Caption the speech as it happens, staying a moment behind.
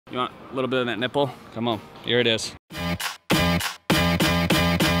You want a little bit of that nipple? Come on, here it is.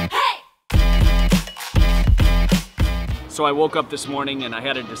 So I woke up this morning and I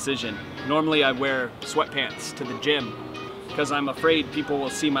had a decision. Normally I wear sweatpants to the gym because I'm afraid people will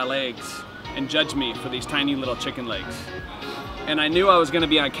see my legs and judge me for these tiny little chicken legs. And I knew I was gonna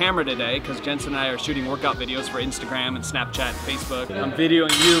be on camera today because Jensen and I are shooting workout videos for Instagram and Snapchat and Facebook. I'm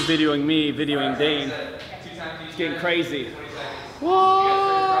videoing you, videoing me, videoing Dane. It's getting crazy.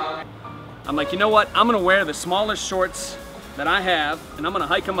 What? I'm like, you know what? I'm gonna wear the smallest shorts that I have and I'm gonna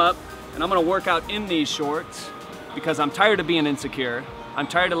hike them up and I'm gonna work out in these shorts because I'm tired of being insecure. I'm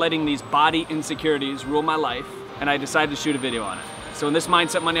tired of letting these body insecurities rule my life, and I decided to shoot a video on it. So in this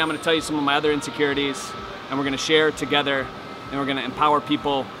Mindset Monday, I'm gonna tell you some of my other insecurities and we're gonna share together and we're gonna empower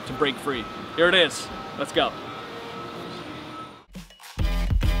people to break free. Here it is, let's go.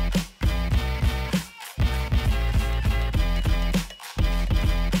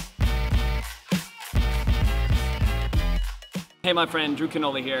 Hey my friend, Drew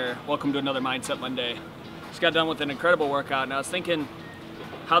Cannoli here. Welcome to another Mindset Monday. Just got done with an incredible workout and I was thinking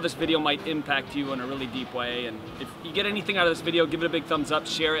how this video might impact you in a really deep way. And if you get anything out of this video, give it a big thumbs up,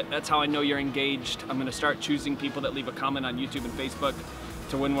 share it. That's how I know you're engaged. I'm gonna start choosing people that leave a comment on YouTube and Facebook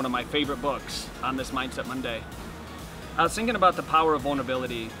to win one of my favorite books on this Mindset Monday. I was thinking about the power of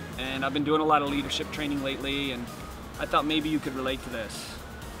vulnerability, and I've been doing a lot of leadership training lately, and I thought maybe you could relate to this.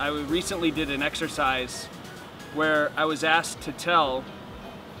 I recently did an exercise where I was asked to tell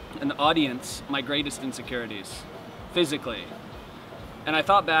an audience my greatest insecurities, physically. And I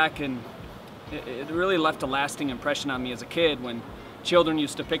thought back, and it really left a lasting impression on me as a kid when children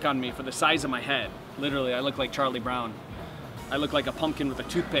used to pick on me for the size of my head. Literally, I look like Charlie Brown. I look like a pumpkin with a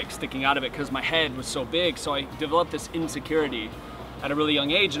toothpick sticking out of it because my head was so big. So I developed this insecurity at a really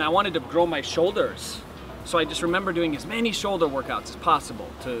young age, and I wanted to grow my shoulders. So I just remember doing as many shoulder workouts as possible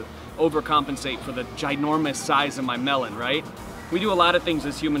to overcompensate for the ginormous size of my melon, right? We do a lot of things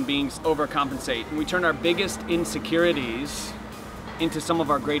as human beings, overcompensate, and we turn our biggest insecurities into some of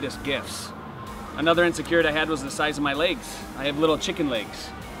our greatest gifts. Another insecurity I had was the size of my legs. I have little chicken legs,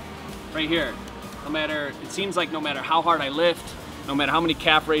 right here. It seems like no matter how hard I lift, no matter how many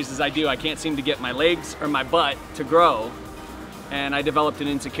calf raises I do, I can't seem to get my legs or my butt to grow, and I developed an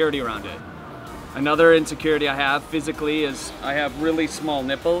insecurity around it. Another insecurity I have physically is I have really small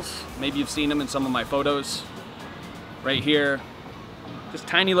nipples. Maybe you've seen them in some of my photos. Right here, just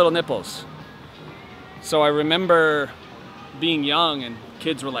tiny little nipples. So I remember being young and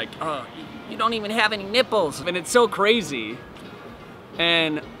kids were like, oh, you don't even have any nipples. And it's so crazy.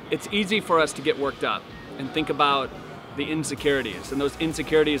 And it's easy for us to get worked up and think about the insecurities. And those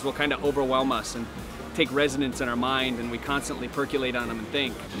insecurities will kind of overwhelm us and take resonance in our mind, and we constantly percolate on them and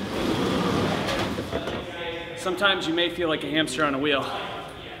think. Sometimes you may feel like a hamster on a wheel.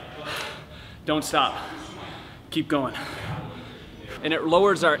 Don't stop. Keep going. And it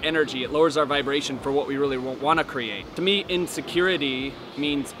lowers our energy, it lowers our vibration for what we really want to create. To me, insecurity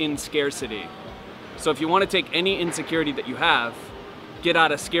means in scarcity. So if you want to take any insecurity that you have, get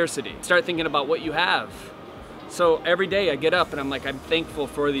out of scarcity. Start thinking about what you have. So every day I get up and I'm like, I'm thankful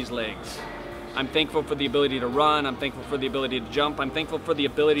for these legs. I'm thankful for the ability to run. I'm thankful for the ability to jump. I'm thankful for the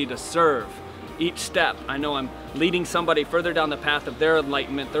ability to serve. Each step, I know I'm leading somebody further down the path of their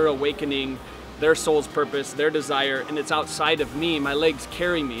enlightenment, their awakening, their soul's purpose, their desire, and it's outside of me. My legs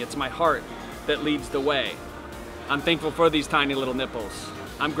carry me. It's my heart that leads the way. I'm thankful for these tiny little nipples.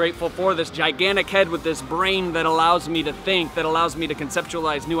 I'm grateful for this gigantic head with this brain that allows me to think, that allows me to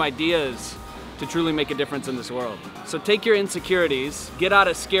conceptualize new ideas to truly make a difference in this world. So take your insecurities, get out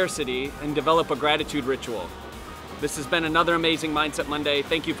of scarcity, and develop a gratitude ritual. This has been another amazing Mindset Monday.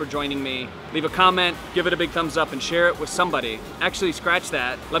 Thank you for joining me. Leave a comment, give it a big thumbs up, and share it with somebody. Actually, scratch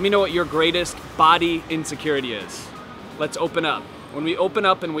that. Let me know what your greatest body insecurity is. Let's open up. When we open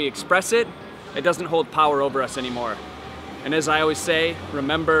up and we express it, it doesn't hold power over us anymore. And as I always say,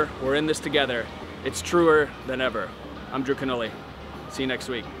 remember, we're in this together. It's truer than ever. I'm Drew Cannoli. See you next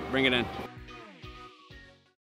week. Bring it in.